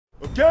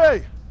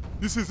Okay,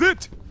 this is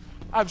it.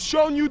 I've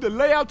shown you the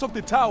layout of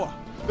the tower.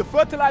 The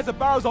fertilizer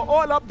barrels are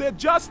all up there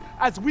just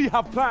as we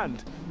have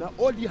planned. Now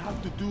all you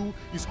have to do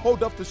is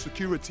hold off the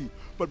security,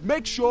 but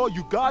make sure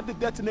you guard the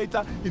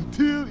detonator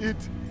until it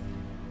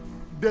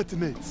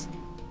detonates.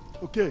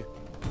 Okay,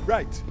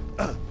 right.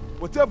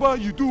 Whatever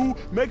you do,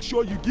 make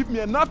sure you give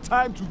me enough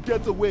time to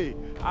get away.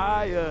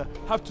 I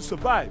have to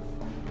survive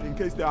in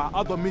case there are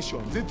other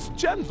missions. It's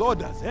Jen's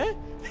orders, eh?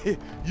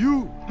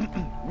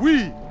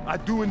 We are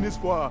doing this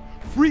for a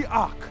free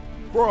arc,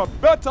 for a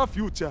better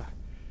future.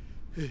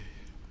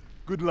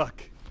 Good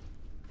luck.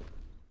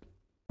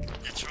 They're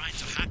trying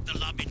to hack the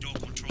lobby door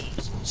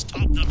controls.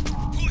 Stop them.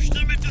 Push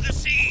them into the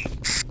sea.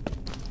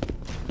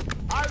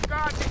 I'll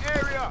guard the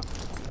area.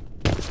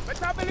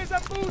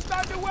 Metabolism boost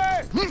on the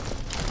way.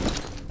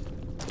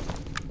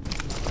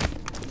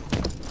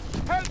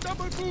 Health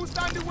double boost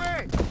on the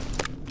way.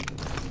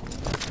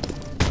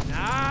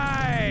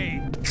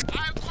 Nice.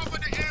 I'll cover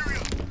the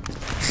area.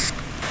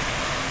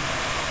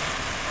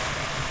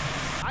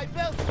 I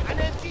built an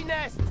empty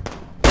nest.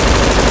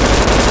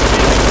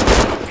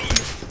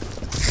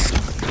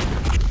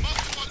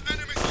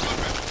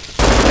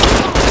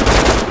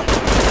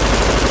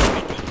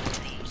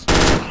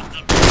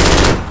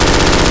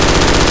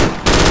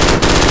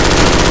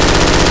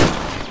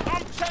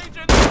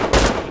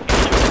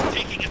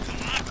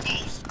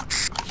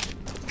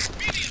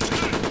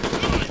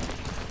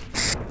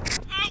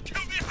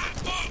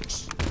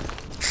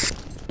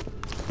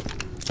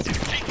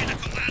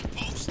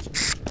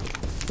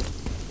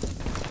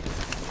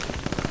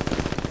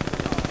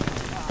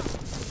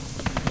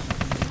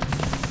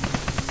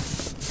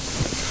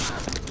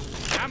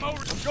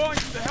 Going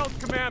to the health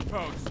command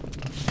post.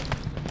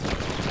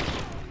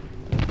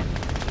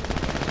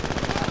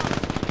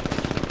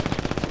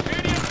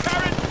 Medium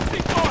current,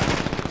 C4.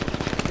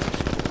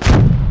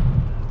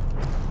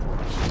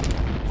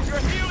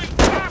 You're healing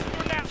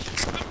faster now.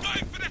 I'm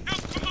going for the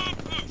health command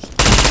post.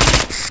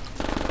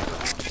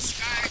 This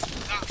guy's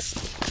lost.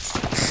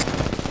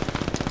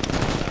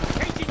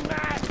 Changing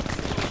mag.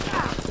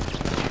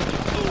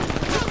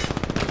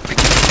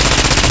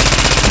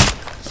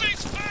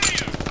 Cease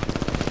fire.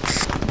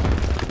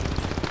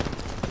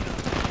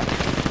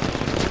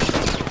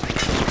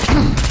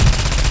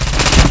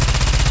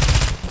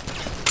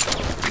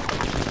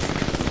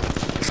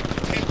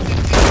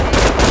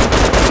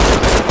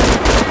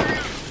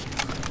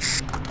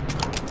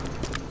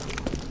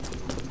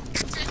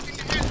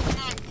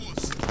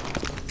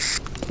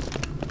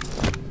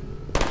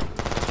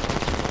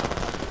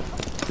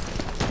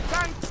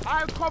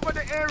 I'll cover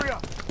the area.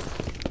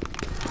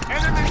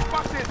 Enemy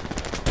spotted.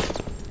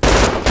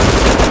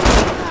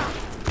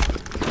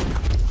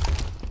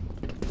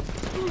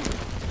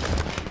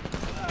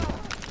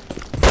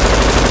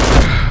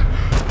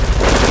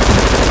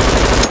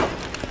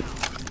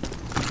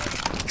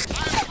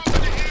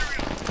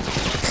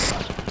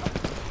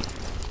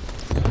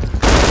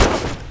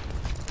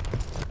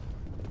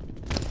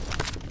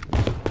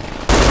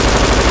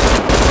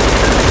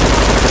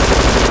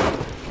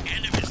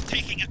 Enemies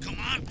taking a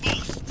command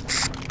post.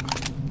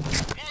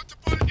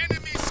 Multiple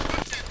enemies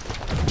spotted.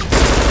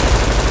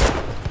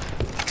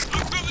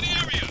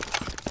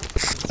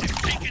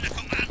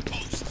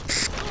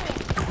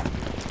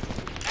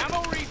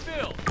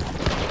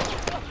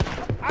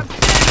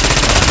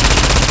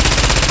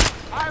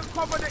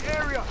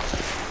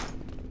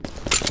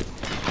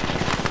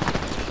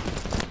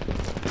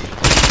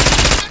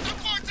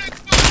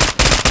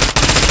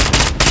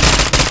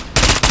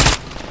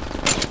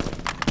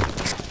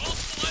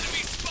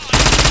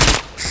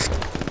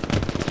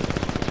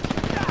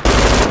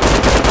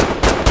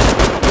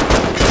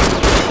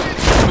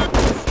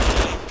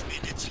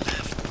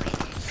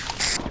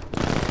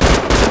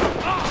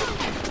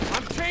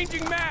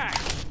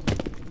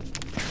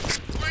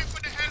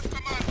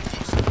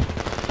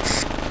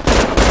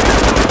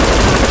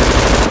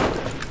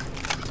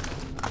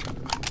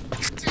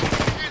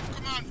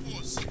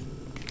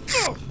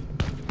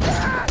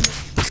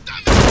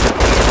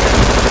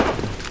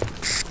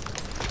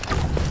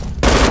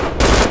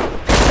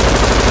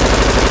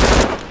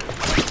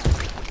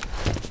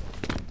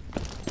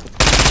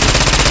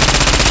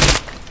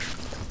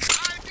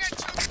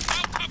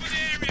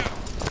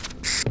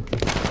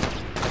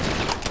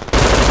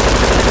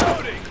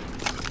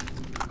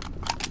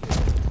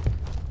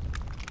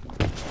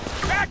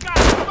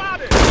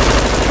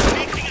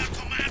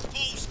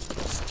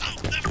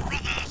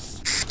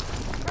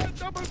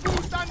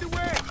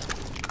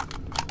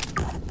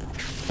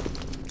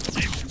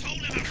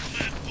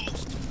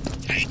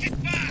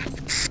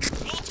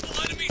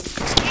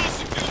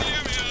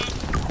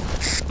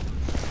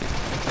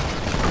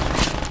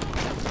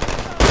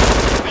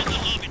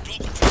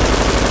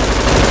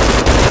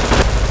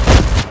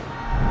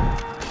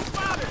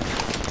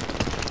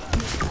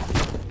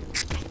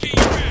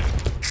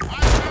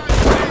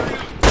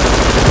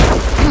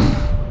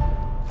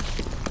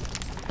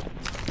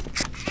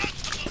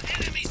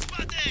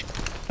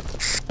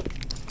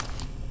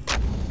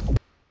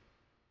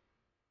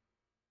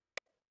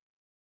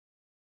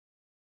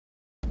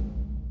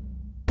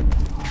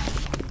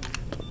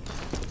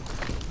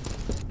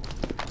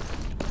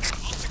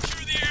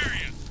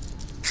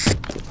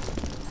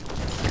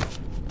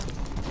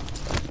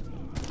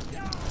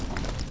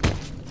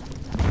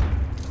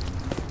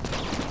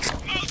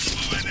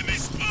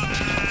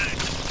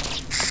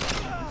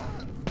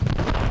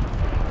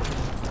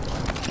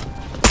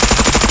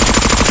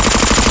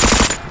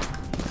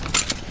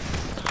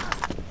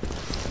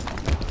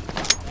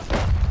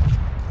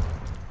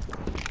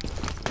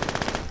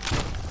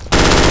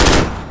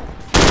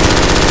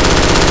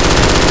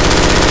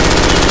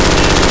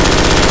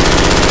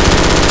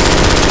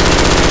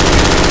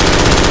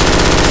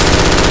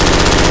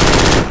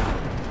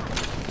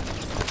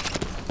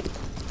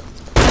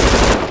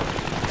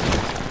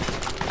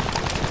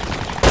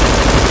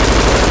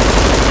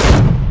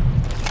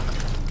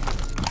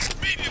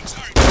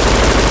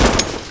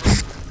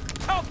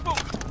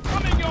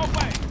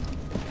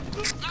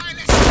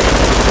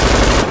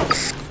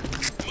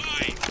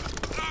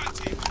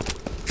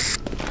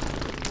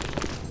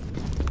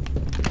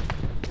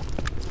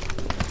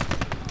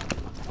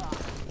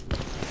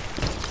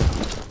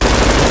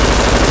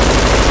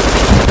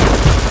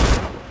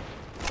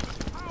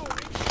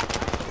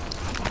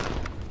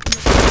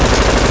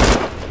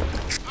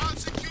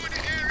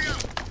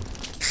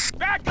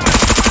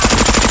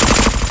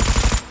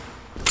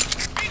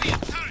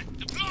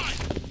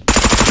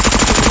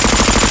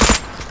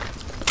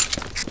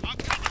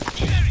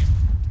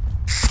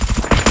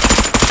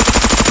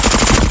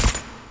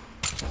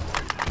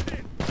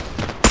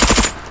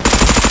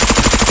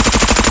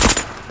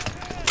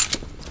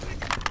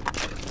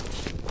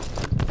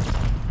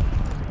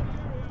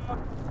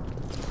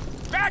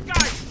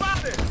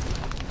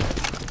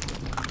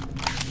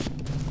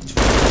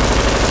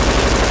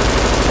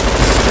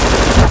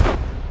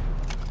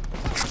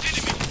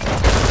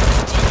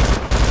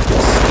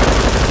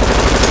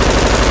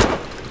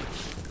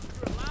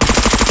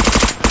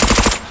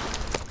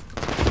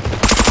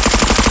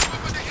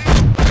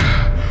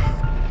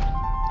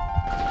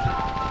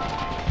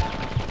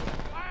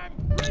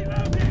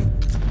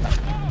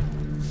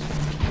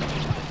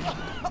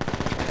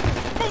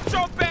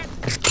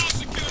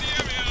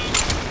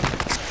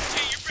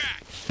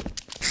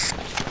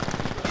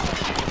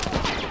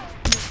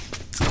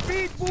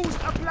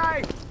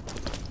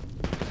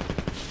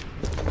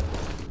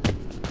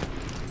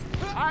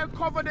 I'll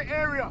cover the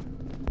area.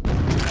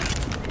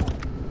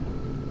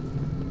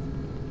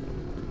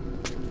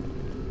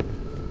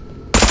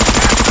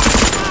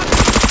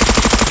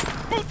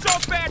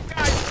 Mucho bad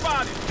guys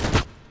spotted.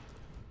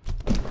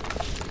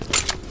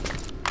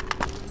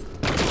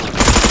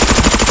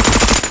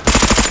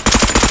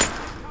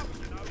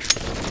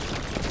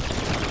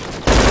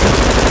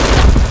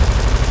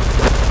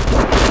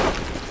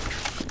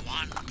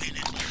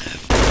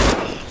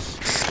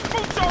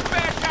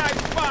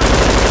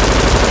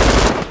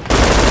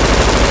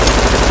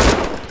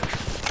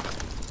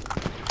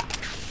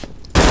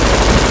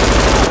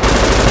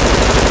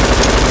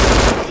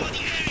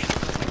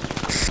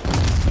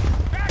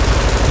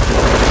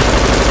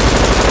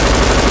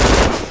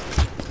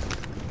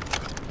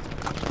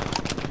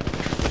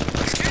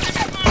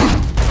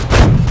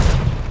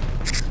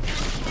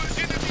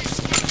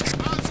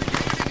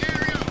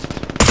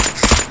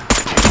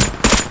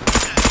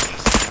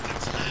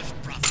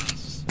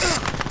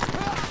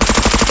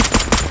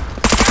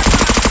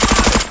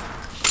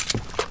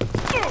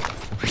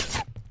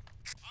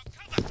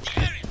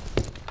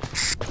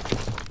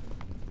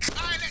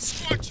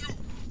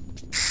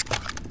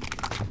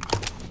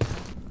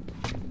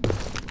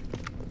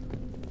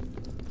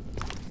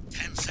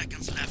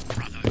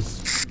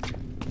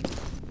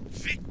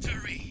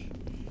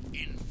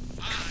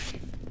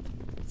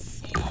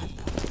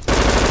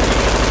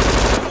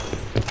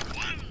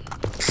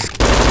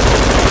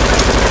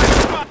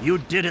 You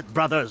did it,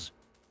 brothers.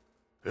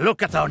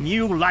 Look at our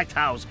new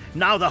lighthouse.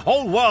 Now the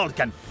whole world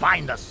can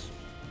find us.